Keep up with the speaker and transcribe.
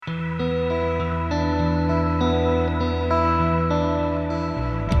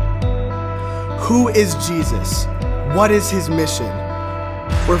Who is Jesus? What is his mission?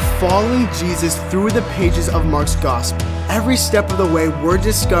 We're following Jesus through the pages of Mark's gospel. Every step of the way, we're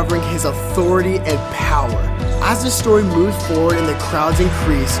discovering his authority and power. As the story moves forward and the crowds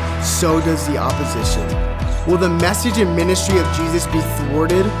increase, so does the opposition. Will the message and ministry of Jesus be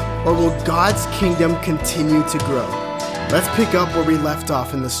thwarted, or will God's kingdom continue to grow? Let's pick up where we left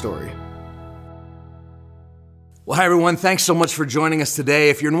off in the story. Well, hi everyone. Thanks so much for joining us today.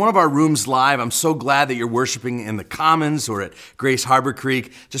 If you're in one of our rooms live, I'm so glad that you're worshiping in the Commons or at Grace Harbor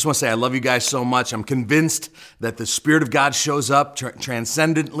Creek. Just want to say I love you guys so much. I'm convinced that the Spirit of God shows up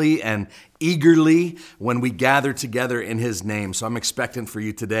transcendently and eagerly when we gather together in his name. So I'm expectant for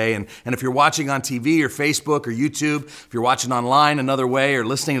you today. And if you're watching on TV or Facebook or YouTube, if you're watching online another way or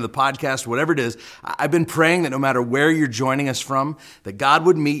listening to the podcast, whatever it is, I've been praying that no matter where you're joining us from, that God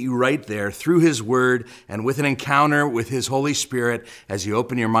would meet you right there through his word and with an encounter with his Holy Spirit as you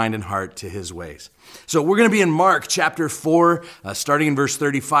open your mind and heart to his ways. So we're going to be in Mark chapter 4, starting in verse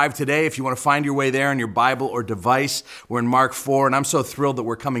 35 today. If you want to find your way there on your Bible or device, we're in Mark 4, and I'm so thrilled that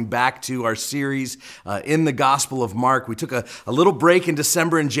we're coming back to our series in the Gospel of Mark. We took a little break in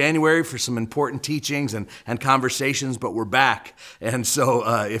December and January for some important teachings and conversations, but we're back. And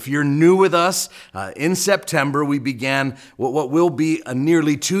so if you're new with us, in September we began what will be a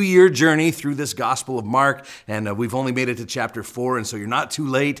nearly 2-year journey through this Gospel of Mark, and we've only made it to chapter 4, and so you're not too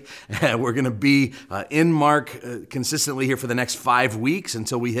late. We're going to be in Mark consistently here for the next 5 weeks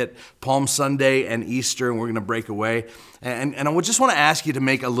until we hit Palm Sunday and Easter, and we're going to break away. And I would just want to ask you to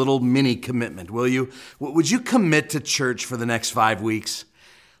make a little mini commitment, will you? Would you commit to church for the next 5 weeks?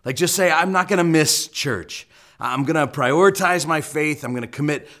 Like just say, I'm not going to miss church. I'm going to prioritize my faith. I'm going to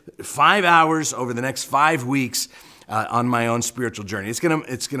commit 5 hours over the next 5 weeks on my own spiritual journey. It's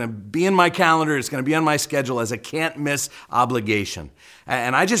gonna be in my calendar. It's gonna be on my schedule as a can't miss obligation.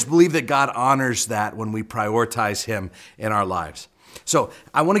 And I just believe that God honors that when we prioritize him in our lives. So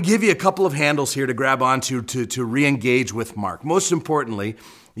I want to give you a couple of handles here to grab onto to re-engage with Mark. Most importantly,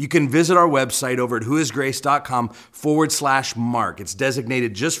 you can visit our website over at whoisgrace.com/Mark. It's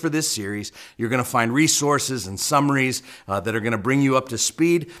designated just for this series. You're going to find resources and summaries that are going to bring you up to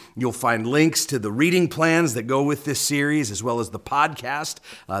speed. You'll find links to the reading plans that go with this series, as well as the podcast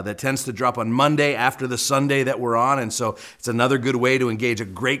that tends to drop on Monday after the Sunday that we're on. And so it's another good way to engage a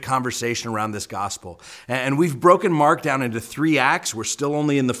great conversation around this gospel. And we've broken Mark down into 3 acts. We're still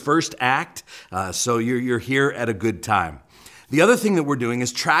only in the first act, so you're here at a good time. The other thing that we're doing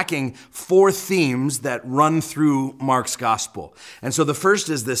is tracking 4 themes that run through Mark's gospel. And so the first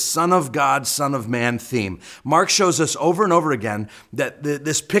is this Son of God, Son of Man theme. Mark shows us over and over again that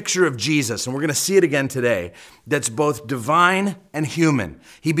this picture of Jesus, and we're going to see it again today, that's both divine and human.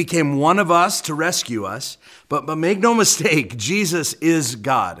 He became one of us to rescue us, but make no mistake, Jesus is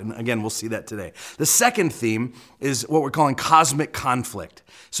God. And again, we'll see that today. The second theme is what we're calling cosmic conflict.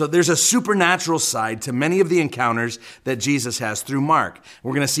 So there's a supernatural side to many of the encounters that Jesus has through Mark.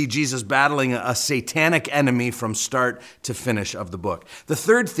 We're going to see Jesus battling a satanic enemy from start to finish of the book. The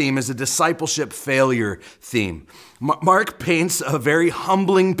third theme is a discipleship failure theme. Mark paints a very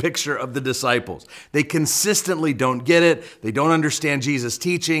humbling picture of the disciples. They consistently don't get it. They don't understand Jesus'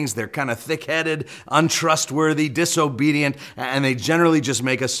 teachings. They're kind of thick-headed, untrustworthy, disobedient, and they generally just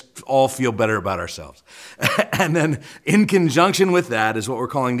make us all feel better about ourselves. And then in conjunction with that is what we're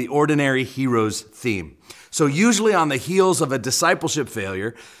calling the ordinary heroes theme. So usually on the heels of a discipleship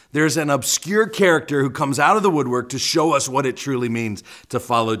failure, there's an obscure character who comes out of the woodwork to show us what it truly means to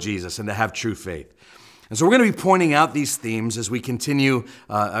follow Jesus and to have true faith. And so we're going to be pointing out these themes as we continue,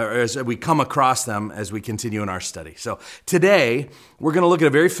 or as we come across them as we continue in our study. So today, we're going to look at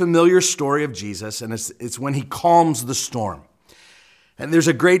a very familiar story of Jesus, and it's when he calms the storm. And there's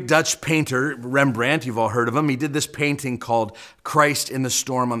a great Dutch painter, Rembrandt, you've all heard of him. He did this painting called Christ in the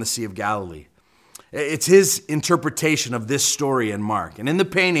Storm on the Sea of Galilee. It's his interpretation of this story in Mark. And in the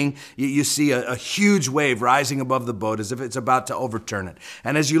painting, you see a huge wave rising above the boat as if it's about to overturn it.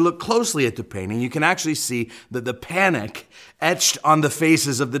 And as you look closely at the painting, you can actually see the panic etched on the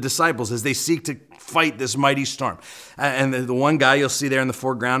faces of the disciples as they seek to fight this mighty storm. And the one guy you'll see there in the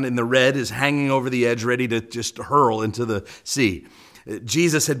foreground in the red is hanging over the edge, ready to just hurl into the sea.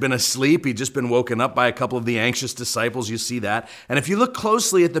 Jesus had been asleep. He'd just been woken up by a couple of the anxious disciples. You see that. And if you look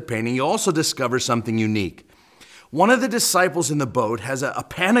closely at the painting, you also discover something unique. One of the disciples in the boat has a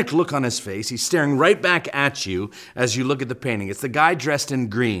panicked look on his face. He's staring right back at you as you look at the painting. It's the guy dressed in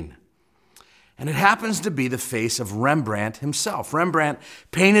green. And it happens to be the face of Rembrandt himself. Rembrandt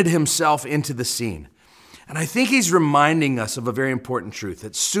painted himself into the scene. And I think he's reminding us of a very important truth,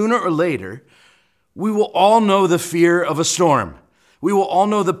 that sooner or later, we will all know the fear of a storm. We will all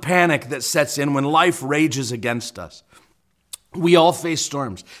know the panic that sets in when life rages against us. We all face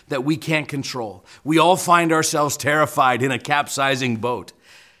storms that we can't control. We all find ourselves terrified in a capsizing boat.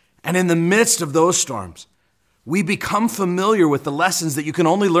 And in the midst of those storms, we become familiar with the lessons that you can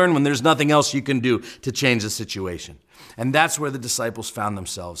only learn when there's nothing else you can do to change the situation. And that's where the disciples found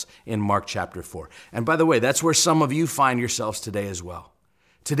themselves in Mark chapter 4. And by the way, that's where some of you find yourselves today as well.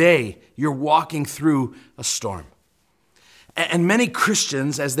 Today, you're walking through a storm. And many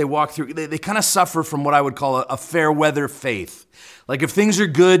Christians, as they walk through, they kind of suffer from what I would call a fair weather faith. Like if things are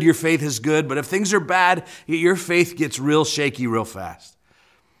good, your faith is good. But if things are bad, your faith gets real shaky real fast.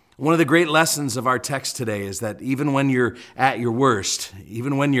 One of the great lessons of our text today is that even when you're at your worst,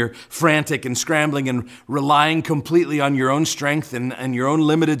 even when you're frantic and scrambling and relying completely on your own strength and your own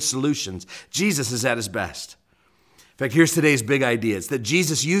limited solutions, Jesus is at his best. In fact, here's today's big idea. It's that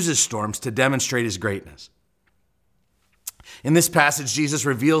Jesus uses storms to demonstrate his greatness. In this passage, Jesus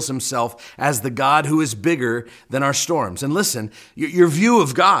reveals himself as the God who is bigger than our storms. And listen, your view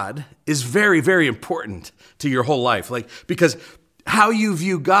of God is very, very important to your whole life. Because how you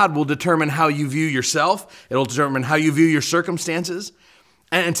view God will determine how you view yourself. It'll determine how you view your circumstances.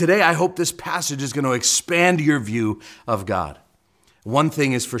 And today, I hope this passage is going to expand your view of God. One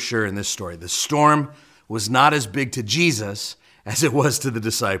thing is for sure in this story. The storm was not as big to Jesus as it was to the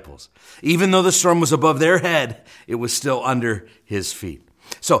disciples. Even though the storm was above their head, it was still under his feet.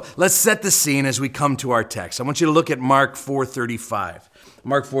 So let's set the scene as we come to our text. I want you to look at Mark 4:35.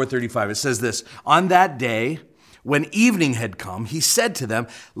 Mark 4:35, it says this, "On that day, when evening had come, he said to them,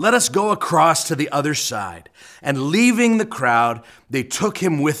 'Let us go across to the other side.' And leaving the crowd, they took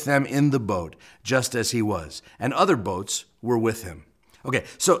him with them in the boat, just as he was. And other boats were with him." Okay,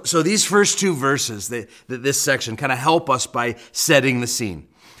 so these first two verses, this section, kind of help us by setting the scene.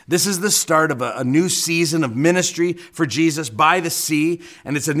 This is the start of a new season of ministry for Jesus by the sea,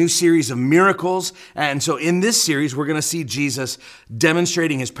 and it's a new series of miracles. And so in this series, we're going to see Jesus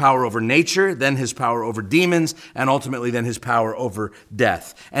demonstrating his power over nature, then his power over demons, and ultimately then his power over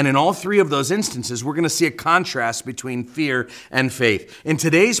death. And in all three of those instances, we're going to see a contrast between fear and faith. In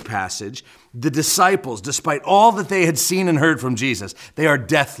today's passage, the disciples, despite all that they had seen and heard from Jesus, they are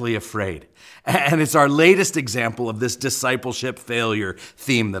deathly afraid. And it's our latest example of this discipleship failure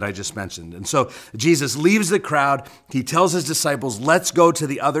theme that I just mentioned. And so Jesus leaves the crowd. He tells his disciples, "Let's go to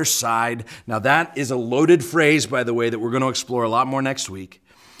the other side." Now that is a loaded phrase, by the way, that we're going to explore a lot more next week.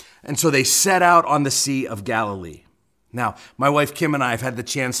 And so they set out on the Sea of Galilee. Now, my wife Kim and I have had the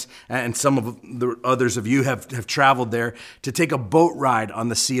chance, and some of the others of you have traveled there, to take a boat ride on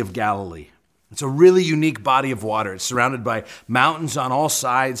the Sea of Galilee. It's a really unique body of water. It's surrounded by mountains on all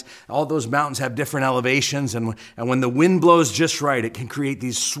sides. All those mountains have different elevations, and when the wind blows just right, it can create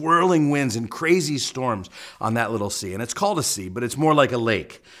these swirling winds and crazy storms on that little sea. And it's called a sea, but it's more like a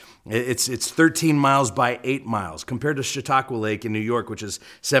lake. It's 13 miles by 8 miles, compared to Chautauqua Lake in New York, which is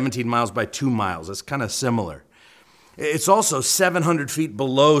 17 miles by 2 miles. It's kind of similar. It's also 700 feet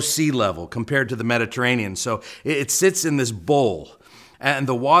below sea level compared to the Mediterranean, so it sits in this bowl. And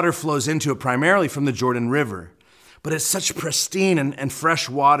the water flows into it primarily from the Jordan River. But it's such pristine and fresh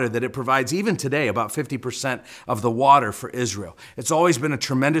water that it provides, even today, about 50% of the water for Israel. It's always been a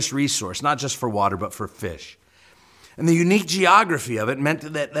tremendous resource, not just for water, but for fish. And the unique geography of it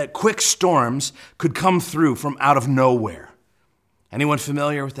meant that quick storms could come through from out of nowhere. Anyone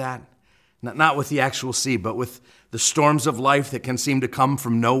familiar with that? Not with the actual sea, but with the storms of life that can seem to come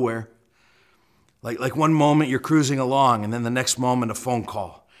from nowhere. Like one moment you're cruising along, and then the next moment a phone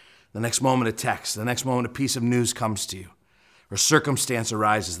call, the next moment a text, the next moment a piece of news comes to you, or a circumstance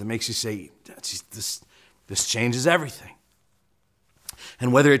arises that makes you say, this changes everything.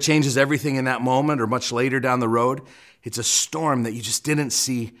 And whether it changes everything in that moment or much later down the road, it's a storm that you just didn't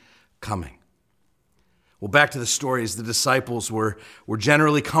see coming. Well, back to the stories, the disciples were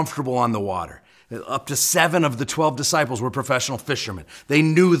generally comfortable on the water. Up to 7 of the 12 disciples were professional fishermen. They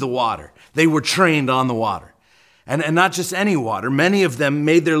knew the water. They were trained on the water. And not just any water. Many of them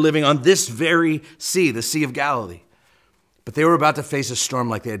made their living on this very sea, the Sea of Galilee. But they were about to face a storm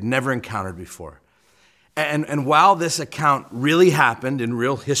like they had never encountered before. And while this account really happened in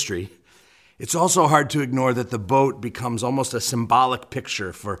real history, it's also hard to ignore that the boat becomes almost a symbolic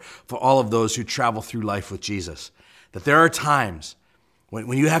picture for all of those who travel through life with Jesus. That there are times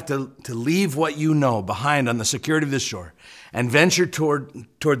when you have to leave what you know behind on the security of the shore and venture toward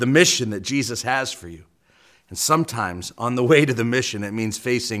the mission that Jesus has for you. And sometimes on the way to the mission, it means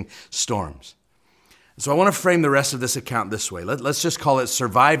facing storms. So I want to frame the rest of this account this way. Let's just call it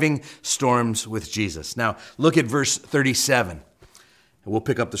Surviving Storms with Jesus. Now, look at verse 37, and we'll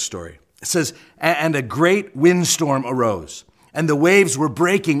pick up the story. It says, "And a great windstorm arose, and the waves were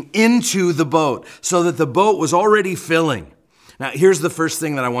breaking into the boat so that the boat was already filling. Now, here's the first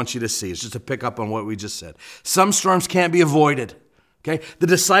thing that I want you to see. It's just to pick up on what we just said. Some storms can't be avoided. Okay? The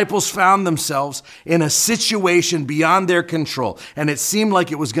disciples found themselves in a situation beyond their control, and it seemed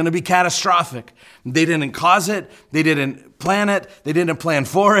like it was going to be catastrophic. They didn't cause it. They didn't plan it. They didn't plan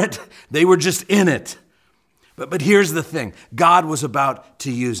for it. They were just in it. But here's the thing. God was about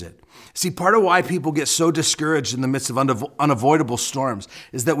to use it. See, part of why people get so discouraged in the midst of unavoidable storms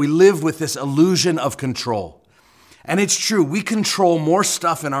is that we live with this illusion of control. And it's true, we control more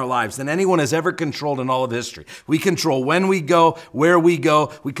stuff in our lives than anyone has ever controlled in all of history. We control when we go, where we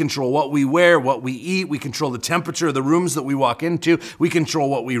go. We control what we wear, what we eat. We control the temperature of the rooms that we walk into. We control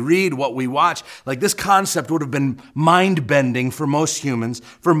what we read, what we watch. Like, this concept would have been mind-bending for most humans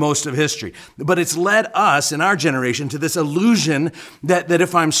for most of history. But it's led us in our generation to this illusion that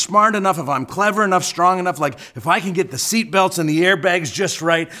if I'm smart enough, if I'm clever enough, strong enough, like if I can get the seatbelts and the airbags just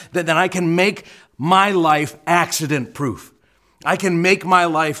right, then I can make my life accident-proof. I can make my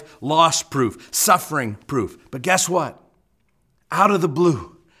life loss-proof, suffering-proof. But guess what? Out of the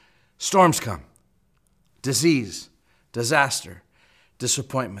blue, storms come. Disease, disaster,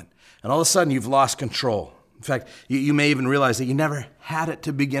 disappointment. And all of a sudden, you've lost control. In fact, you may even realize that you never had it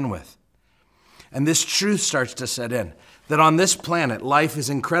to begin with. And this truth starts to set in, that on this planet, life is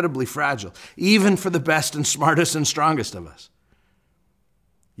incredibly fragile, even for the best and smartest and strongest of us.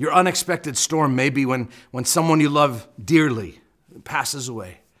 Your unexpected storm may be when someone you love dearly passes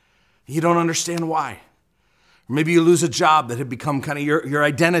away. You don't understand why. Or maybe you lose a job that had become kind of your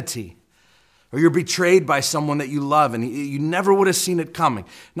identity. Or you're betrayed by someone that you love and you never would have seen it coming.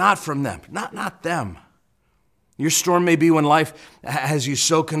 Not from them, not them. Your storm may be when life has you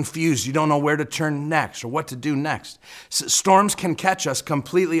so confused you don't know where to turn next or what to do next. Storms can catch us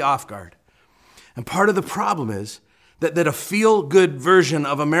completely off guard. And part of the problem is that a feel-good version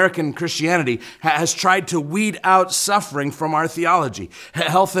of American Christianity has tried to weed out suffering from our theology.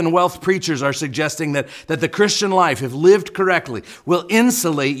 Health and wealth preachers are suggesting that the Christian life, if lived correctly, will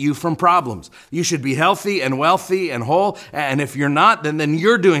insulate you from problems. You should be healthy and wealthy and whole, and if you're not, then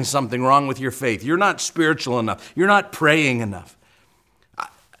you're doing something wrong with your faith. You're not spiritual enough. You're not praying enough.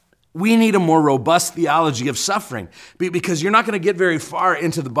 We need a more robust theology of suffering because you're not going to get very far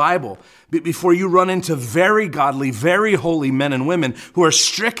into the Bible before you run into very godly, very holy men and women who are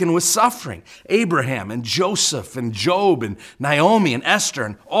stricken with suffering. Abraham and Joseph and Job and Naomi and Esther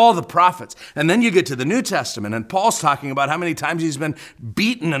and all the prophets. And then you get to the New Testament and Paul's talking about how many times he's been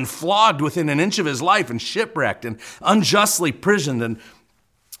beaten and flogged within an inch of his life and shipwrecked and unjustly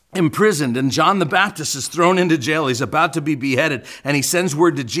imprisoned, and John the Baptist is thrown into jail. He's about to be beheaded, and he sends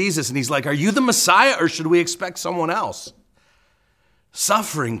word to Jesus, and he's like, "Are you the Messiah, or should we expect someone else?"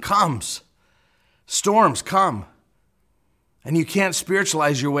 Suffering comes. Storms come. And you can't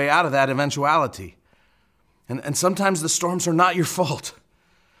spiritualize your way out of that eventuality. And sometimes the storms are not your fault.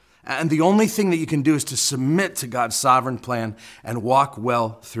 And the only thing that you can do is to submit to God's sovereign plan and walk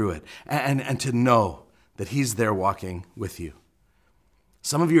well through it, and to know that he's there walking with you.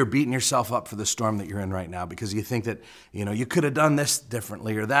 Some of you are beating yourself up for the storm that you're in right now because you think that, you could have done this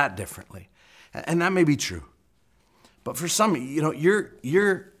differently or that differently. And that may be true. But for some,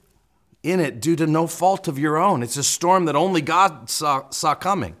 you're in it due to no fault of your own. It's a storm that only God saw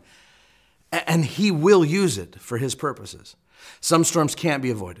coming. And he will use it for his purposes. Some storms can't be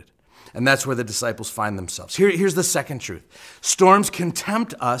avoided. And that's where the disciples find themselves. Here's the second truth. Storms can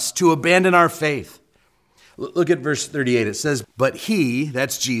tempt us to abandon our faith. Look at verse 38. It says, "But he,"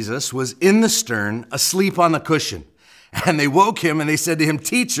 that's Jesus, "was in the stern, asleep on the cushion. And they woke him and they said to him,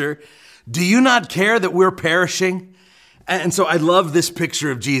 'Teacher, do you not care that we're perishing?'" And so I love this picture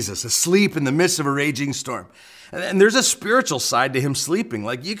of Jesus, asleep in the midst of a raging storm. And there's a spiritual side to him sleeping.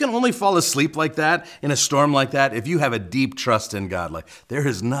 Like, you can only fall asleep like that in a storm like that if you have a deep trust in God. Like, there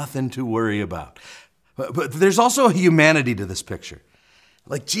is nothing to worry about. But there's also a humanity to this picture.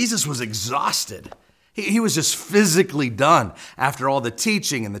 Like, Jesus was exhausted. He was just physically done after all the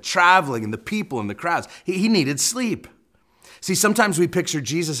teaching and the traveling and the people and the crowds. He needed sleep. See, sometimes we picture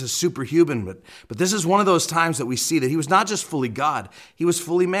Jesus as superhuman, but this is one of those times that we see that he was not just fully God, he was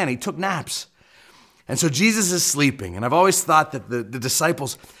fully man. He took naps. And so Jesus is sleeping. And I've always thought that the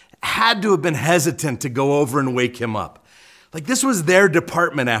disciples had to have been hesitant to go over and wake him up. Like, this was their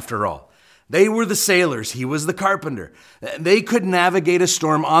department after all. They were the sailors. He was the carpenter. They could navigate a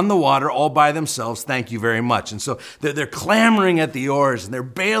storm on the water all by themselves. Thank you very much. And so they're clamoring at the oars and they're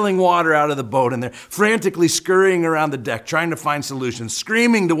bailing water out of the boat and they're frantically scurrying around the deck trying to find solutions,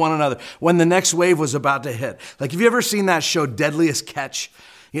 screaming to one another when the next wave was about to hit. Like, have you ever seen that show Deadliest Catch?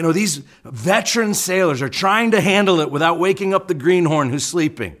 You know, these veteran sailors are trying to handle it without waking up the greenhorn who's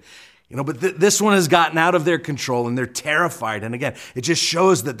sleeping. You know, but this one has gotten out of their control and they're terrified. And again, it just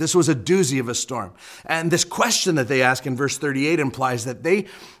shows that this was a doozy of a storm. And this question that they ask in verse 38 implies that they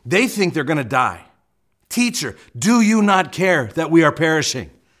think they're going to die. Teacher, do you not care that we are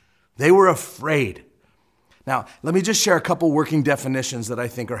perishing? They were afraid. Now, let me just share a couple working definitions that I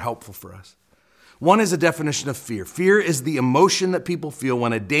think are helpful for us. One is a definition of fear. Fear is the emotion that people feel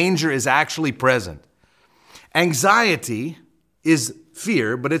when a danger is actually present. Anxiety is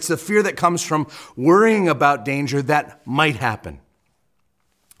fear, but it's the fear that comes from worrying about danger that might happen.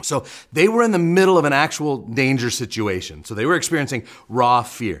 So they were in the middle of an actual danger situation. So they were experiencing raw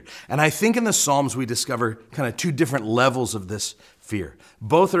fear. And I think in the Psalms we discover kind of two different levels of this fear.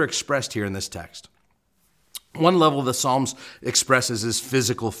 Both are expressed here in this text. One level the Psalms expresses is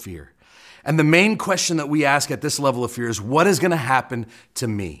physical fear. And the main question that we ask at this level of fear is, what is going to happen to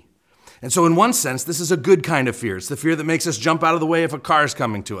me? And so in one sense, this is a good kind of fear. It's the fear that makes us jump out of the way if a car is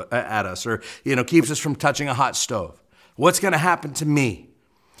coming at us, or keeps us from touching a hot stove. What's going to happen to me?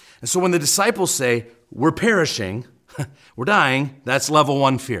 And so when the disciples say, we're perishing, we're dying, that's level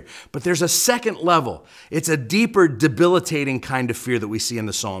one fear. But there's a second level. It's a deeper, debilitating kind of fear that we see in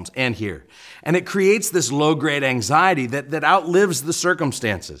the Psalms and here. And it creates this low-grade anxiety that outlives the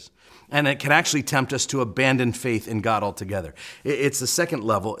circumstances. And it can actually tempt us to abandon faith in God altogether. It's the second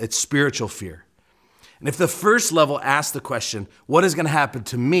level. It's spiritual fear. And if the first level asks the question, what is going to happen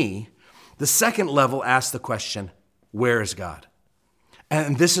to me? The second level asks the question, where is God?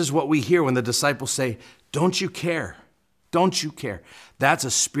 And this is what we hear when the disciples say, don't you care? Don't you care? That's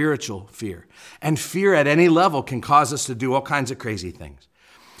a spiritual fear. And fear at any level can cause us to do all kinds of crazy things.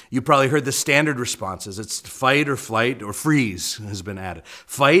 You probably heard the standard responses. It's fight or flight or freeze has been added.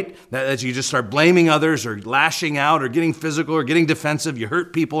 Fight, that you just start blaming others or lashing out or getting physical or getting defensive. You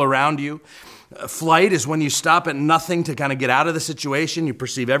hurt people around you. Flight is when you stop at nothing to kind of get out of the situation. You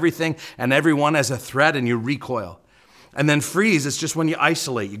perceive everything and everyone as a threat and you recoil. And then freeze is just when you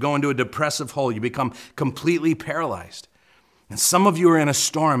isolate. You go into a depressive hole. You become completely paralyzed. And some of you are in a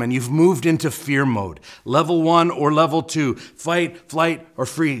storm and you've moved into fear mode. Level 1 or level 2, fight, flight, or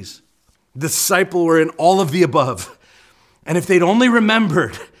freeze. The disciples were in all of the above. And if they'd only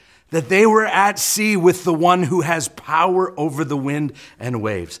remembered that they were at sea with the one who has power over the wind and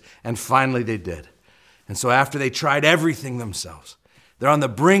waves. And finally they did. And so after they tried everything themselves, they're on the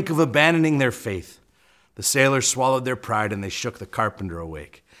brink of abandoning their faith. The sailors swallowed their pride and they shook the carpenter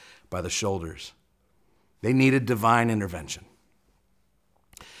awake by the shoulders. They needed divine intervention.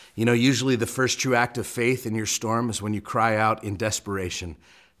 You know, usually the first true act of faith in your storm is when you cry out in desperation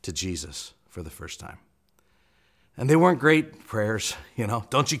to Jesus for the first time. And they weren't great prayers,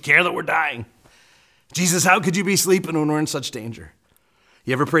 Don't you care that we're dying? Jesus, how could you be sleeping when we're in such danger?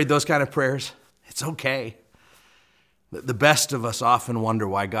 You ever prayed those kind of prayers? It's okay. The best of us often wonder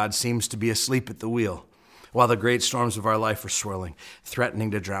why God seems to be asleep at the wheel while the great storms of our life are swirling, threatening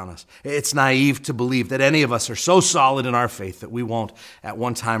to drown us. It's naive to believe that any of us are so solid in our faith that we won't at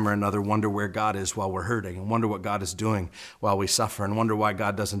one time or another wonder where God is while we're hurting and wonder what God is doing while we suffer and wonder why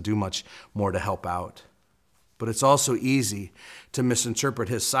God doesn't do much more to help out. But it's also easy to misinterpret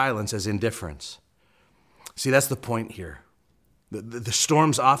his silence as indifference. See, that's the point here. The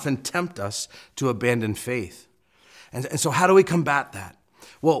storms often tempt us to abandon faith. And so how do we combat that?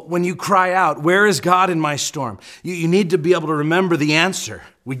 Well, when you cry out, where is God in my storm? You need to be able to remember the answer.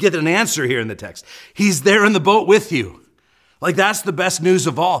 We get an answer here in the text. He's there in the boat with you. Like that's the best news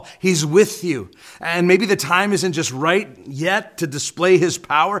of all. He's with you. And maybe the time isn't just right yet to display his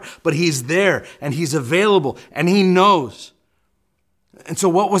power, but he's there and he's available and he knows. And so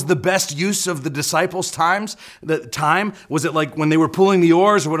what was the best use of the disciples' time? Was it like when they were pulling the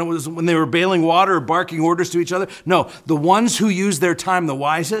oars or when they were bailing water or barking orders to each other? No, the ones who used their time the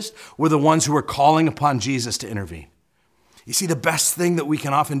wisest were the ones who were calling upon Jesus to intervene. You see, the best thing that we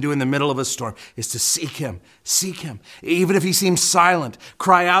can often do in the middle of a storm is to seek him. Even if he seems silent,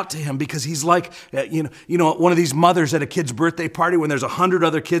 cry out to him because he's like, one of these mothers at a kid's birthday party when there's 100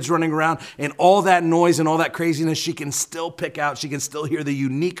 other kids running around and all that noise and all that craziness, she can still pick out, she can still hear the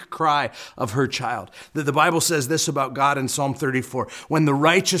unique cry of her child. The Bible says this about God in Psalm 34, when the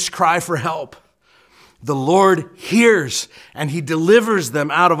righteous cry for help, the Lord hears and he delivers them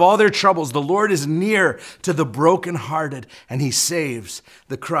out of all their troubles. The Lord is near to the brokenhearted and he saves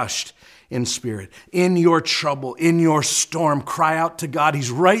the crushed in spirit. In your trouble, in your storm, cry out to God. He's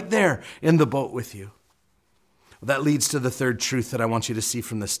right there in the boat with you. Well, that leads to the third truth that I want you to see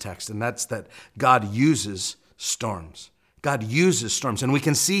from this text, and that's that God uses storms God uses storms, and we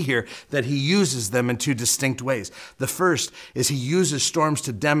can see here that he uses them in two distinct ways. The first is he uses storms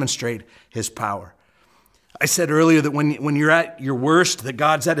to demonstrate his power. I said earlier that when you're at your worst, that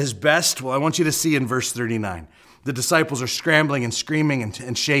God's at his best. Well, I want you to see in verse 39. The disciples are scrambling and screaming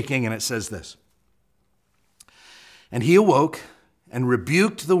and shaking, and it says this. And he awoke and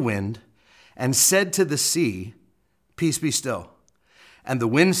rebuked the wind and said to the sea, "Peace, be still." And the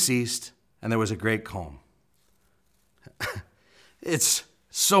wind ceased, and there was a great calm. It's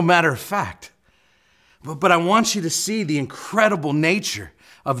so matter of fact. But I want you to see the incredible nature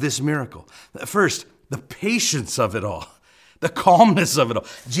of this miracle. First, the patience of it all, the calmness of it all.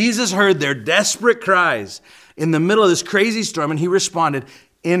 Jesus heard their desperate cries in the middle of this crazy storm, and he responded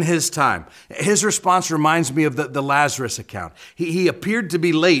in his time. His response reminds me of the Lazarus account. He appeared to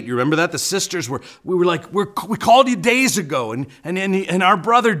be late. You remember that? The sisters we called you days ago, and our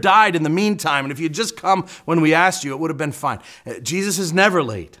brother died in the meantime. And if you'd just come when we asked you, it would have been fine. Jesus is never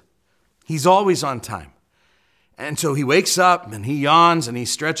late. He's always on time. And so he wakes up and he yawns and he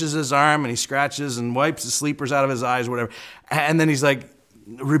stretches his arm and he scratches and wipes the sleepers out of his eyes, whatever. And then he's like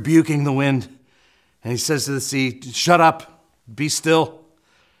rebuking the wind. And he says to the sea, "Shut up, be still."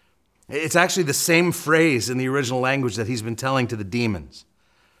 It's actually the same phrase in the original language that he's been telling to the demons.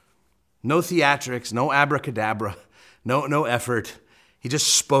 No theatrics, no abracadabra, no effort. He just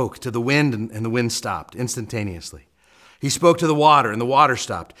spoke to the wind and the wind stopped instantaneously. He spoke to the water and the water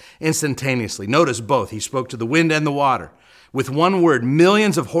stopped instantaneously. Notice both. He spoke to the wind and the water. With one word,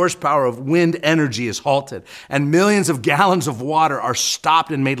 millions of horsepower of wind energy is halted, and millions of gallons of water are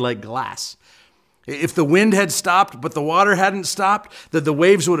stopped and made like glass. If the wind had stopped, but the water hadn't stopped, that the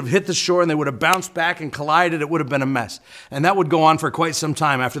waves would have hit the shore and they would have bounced back and collided. It would have been a mess. And that would go on for quite some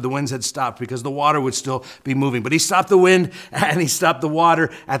time after the winds had stopped because the water would still be moving. But he stopped the wind and he stopped the water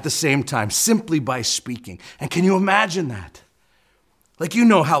at the same time, simply by speaking. And can you imagine that? Like, you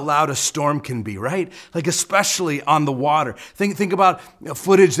know how loud a storm can be, right? Like, especially on the water. Think about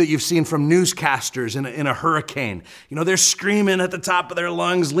footage that you've seen from newscasters in a hurricane. You know, they're screaming at the top of their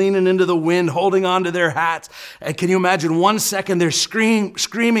lungs, leaning into the wind, holding on to their hats. And can you imagine 1 second they're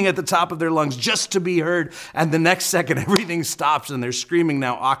screaming at the top of their lungs just to be heard, and the next second everything stops and they're screaming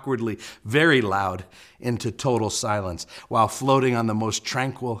now awkwardly, very loud, into total silence while floating on the most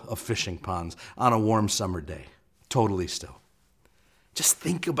tranquil of fishing ponds on a warm summer day, totally still. Just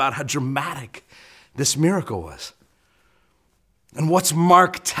think about how dramatic this miracle was. And what's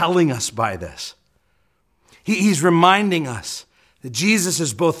Mark telling us by this? He's reminding us that Jesus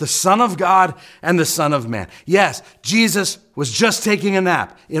is both the Son of God and the Son of Man. Yes, Jesus was just taking a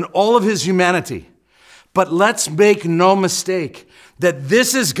nap in all of his humanity. But let's make no mistake that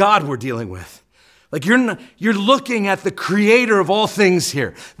this is God we're dealing with. Like, you're looking at the creator of all things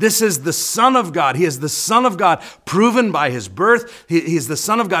here. This is the Son of God. He is the Son of God proven by his birth. He is the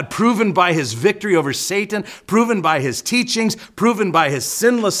Son of God proven by his victory over Satan, proven by his teachings, proven by his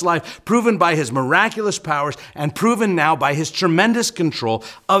sinless life, proven by his miraculous powers, and proven now by his tremendous control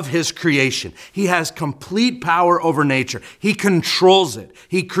of his creation. He has complete power over nature. He controls it.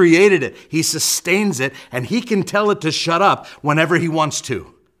 He created it. He sustains it, and he can tell it to shut up whenever he wants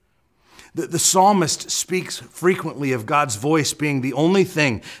to. The psalmist speaks frequently of God's voice being the only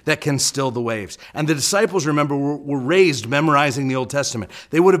thing that can still the waves. And the disciples, remember, were raised memorizing the Old Testament.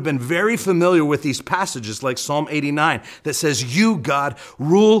 They would have been very familiar with these passages like Psalm 89 that says, "You, God,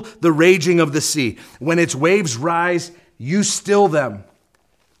 rule the raging of the sea. When its waves rise, you still them."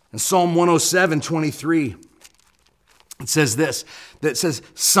 And Psalm 107:23, it says this, that says,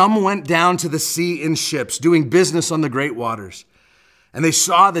 "Some went down to the sea in ships, doing business on the great waters. And they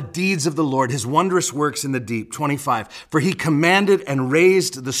saw the deeds of the Lord, his wondrous works in the deep." 25, "For he commanded and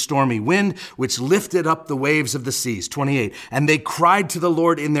raised the stormy wind, which lifted up the waves of the seas." 28, "And they cried to the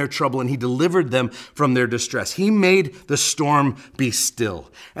Lord in their trouble, and he delivered them from their distress. He made the storm be still,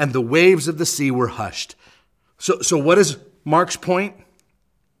 and the waves of the sea were hushed." So what is Mark's point?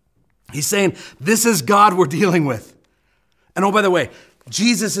 He's saying, this is God we're dealing with. And oh, by the way,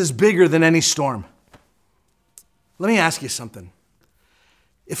 Jesus is bigger than any storm. Let me ask you something.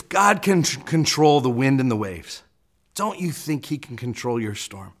 If God can control the wind and the waves, don't you think he can control your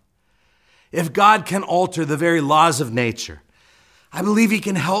storm? If God can alter the very laws of nature, I believe he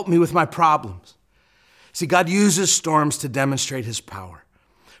can help me with my problems. See, God uses storms to demonstrate his power.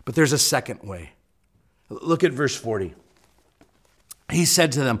 But there's a second way. Look at verse 40. He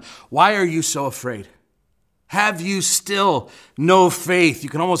said to them, "Why are you so afraid? Have you still no faith?" You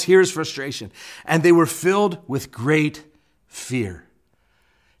can almost hear his frustration. "And they were filled with great fear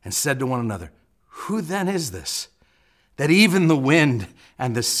and said to one another, 'Who then is this, that even the wind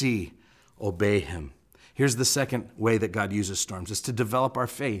and the sea obey him?'" Here's the second way that God uses storms, is to develop our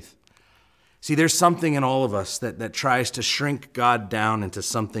faith. See, there's something in all of us that tries to shrink God down into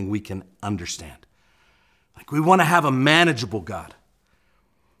something we can understand. Like we want to have a manageable God.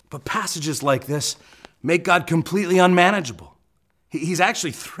 But passages like this make God completely unmanageable. He's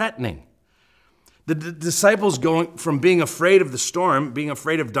actually threatening. The disciples going from being afraid of the storm, being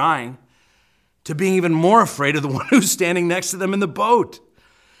afraid of dying, to being even more afraid of the one who's standing next to them in the boat.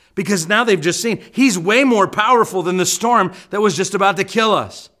 Because now they've just seen he's way more powerful than the storm that was just about to kill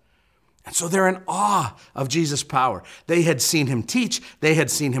us. And so they're in awe of Jesus' power. They had seen him teach, they had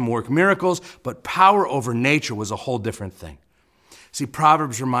seen him work miracles, but power over nature was a whole different thing. See,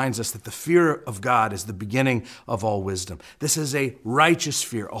 Proverbs reminds us that the fear of God is the beginning of all wisdom. This is a righteous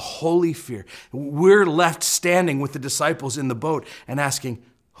fear, a holy fear. We're left standing with the disciples in the boat and asking,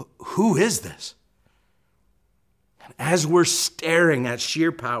 who is this? And as we're staring at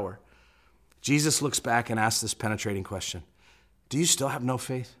sheer power, Jesus looks back and asks this penetrating question. Do you still have no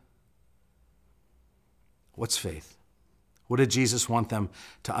faith? What's faith? What did Jesus want them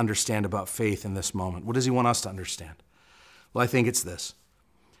to understand about faith in this moment? What does he want us to understand? Well, I think it's this,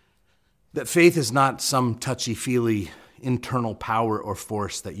 that faith is not some touchy-feely internal power or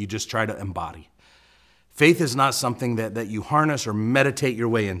force that you just try to embody. Faith is not something that you harness or meditate your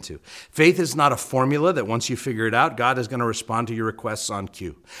way into. Faith is not a formula that once you figure it out, God is going to respond to your requests on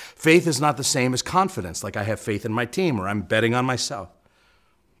cue. Faith is not the same as confidence, like I have faith in my team or I'm betting on myself.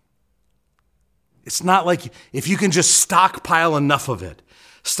 It's not like if you can just stockpile enough of it,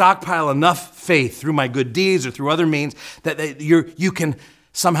 stockpile enough faith through my good deeds or through other means that you can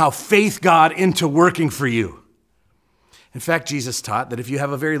somehow faith God into working for you. In fact, Jesus taught that if you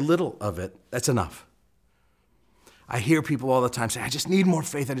have a very little of it, that's enough. I hear people all the time say, I just need more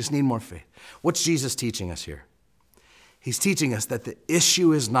faith, I just need more faith. What's Jesus teaching us here? He's teaching us that the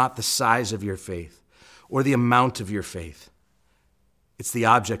issue is not the size of your faith or the amount of your faith. It's the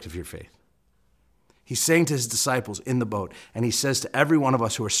object of your faith. He's saying to his disciples in the boat, and he says to every one of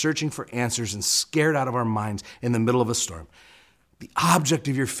us who are searching for answers and scared out of our minds in the middle of a storm, the object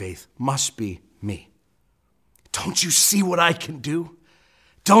of your faith must be me. Don't you see what I can do?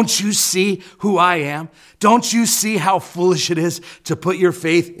 Don't you see who I am? Don't you see how foolish it is to put your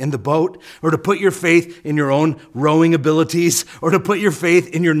faith in the boat or to put your faith in your own rowing abilities or to put your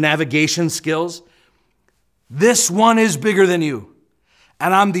faith in your navigation skills? This one is bigger than you.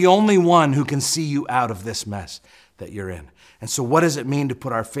 And I'm the only one who can see you out of this mess that you're in. And so what does it mean to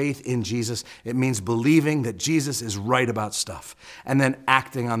put our faith in Jesus? It means believing that Jesus is right about stuff and then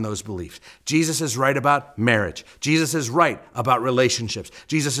acting on those beliefs. Jesus is right about marriage. Jesus is right about relationships.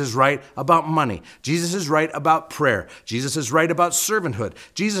 Jesus is right about money. Jesus is right about prayer. Jesus is right about servanthood.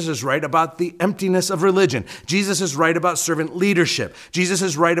 Jesus is right about the emptiness of religion. Jesus is right about servant leadership. Jesus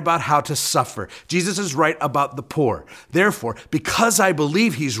is right about how to suffer. Jesus is right about the poor. Therefore, because I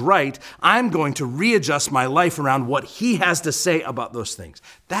believe he's right, I'm going to readjust my life around what he has to say about those things.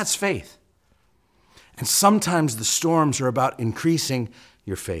 That's faith. And sometimes the storms are about increasing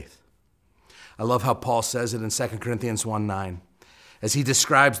your faith. I love how Paul says it in 2 Corinthians 1:9, as he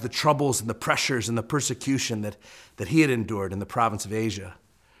describes the troubles and the pressures and the persecution that he had endured in the province of Asia.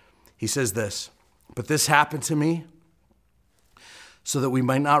 He says this, "But this happened to me so that we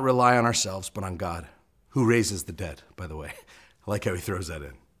might not rely on ourselves, but on God, who raises the dead," by the way. I like how he throws that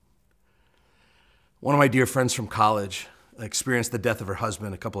in. One of my dear friends from college experienced the death of her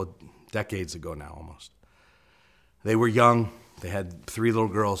husband a couple of decades ago now almost. They were young. They had 3 little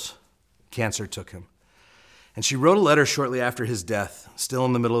girls. Cancer took him. And she wrote a letter shortly after his death, still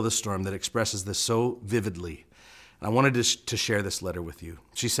in the middle of the storm, that expresses this so vividly. And I wanted to share this letter with you.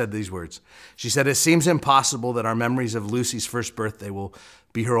 She said these words. She said, "It seems impossible that our memories of Lucy's first birthday will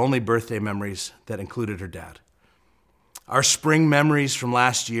be her only birthday memories that included her dad. Our spring memories from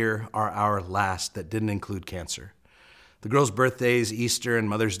last year are our last that didn't include cancer. The girls' birthdays, Easter, and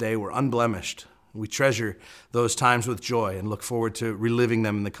Mother's Day were unblemished. We treasure those times with joy and look forward to reliving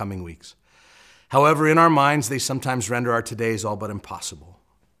them in the coming weeks. However, in our minds, they sometimes render our todays all but impossible.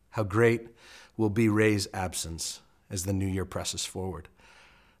 How great will be Ray's absence as the new year presses forward.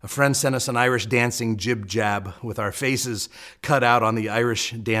 A friend sent us an Irish dancing jib-jab with our faces cut out on the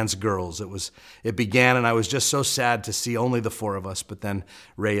Irish dance girls. It began, and I was just so sad to see only the 4 of us, but then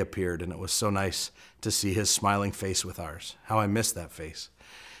Ray appeared, and it was so nice to see his smiling face with ours. How I miss that face.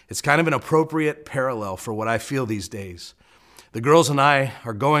 It's kind of an appropriate parallel for what I feel these days. The girls and I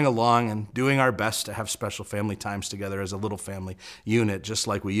are going along and doing our best to have special family times together as a little family unit, just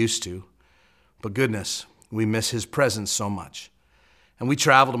like we used to. But goodness, we miss his presence so much. And we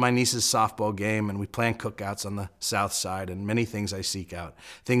travel to my niece's softball game, and we plan cookouts on the south side, and many things I seek out,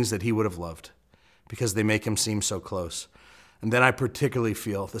 things that he would have loved. because they make him seem so close. And then I particularly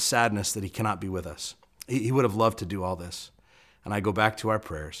feel the sadness that he cannot be with us. He would have loved to do all this. And I go back to our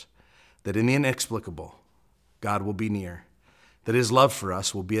prayers, that in the inexplicable, God will be near, that his love for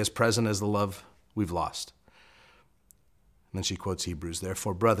us will be as present as the love we've lost. And then she quotes Hebrews,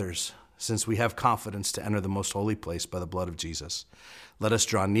 "Therefore, brothers, since we have confidence to enter the most holy place by the blood of Jesus, let us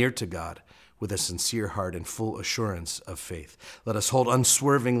draw near to God with a sincere heart and full assurance of faith. Let us hold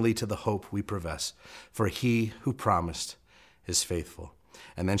unswervingly to the hope we profess, for he who promised is faithful."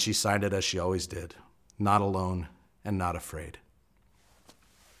 And then she signed it as she always did, "Not alone and not afraid."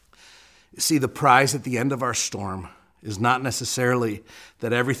 See, the prize at the end of our storm is not necessarily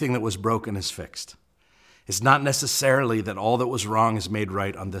that everything that was broken is fixed. It's not necessarily that all that was wrong is made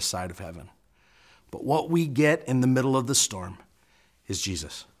right on this side of heaven. But what we get in the middle of the storm is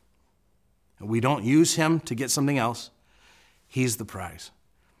Jesus. And we don't use him to get something else. He's the prize.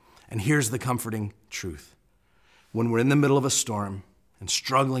 And here's the comforting truth. When we're in the middle of a storm and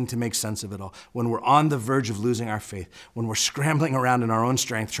struggling to make sense of it all, when we're on the verge of losing our faith, when we're scrambling around in our own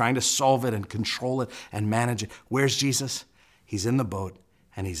strength, trying to solve it and control it and manage it, where's Jesus? He's in the boat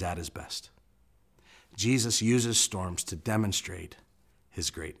and he's at his best. Jesus uses storms to demonstrate his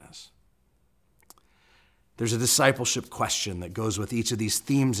greatness. There's a discipleship question that goes with each of these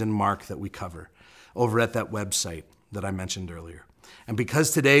themes in Mark that we cover over at that website that I mentioned earlier. And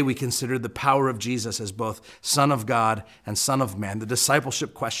because today we consider the power of Jesus as both Son of God and Son of Man, the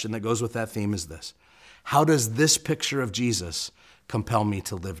discipleship question that goes with that theme is this: how does this picture of Jesus compel me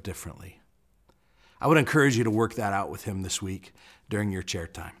to live differently? I would encourage you to work that out with him this week during your chair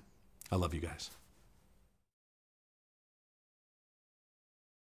time. I love you guys.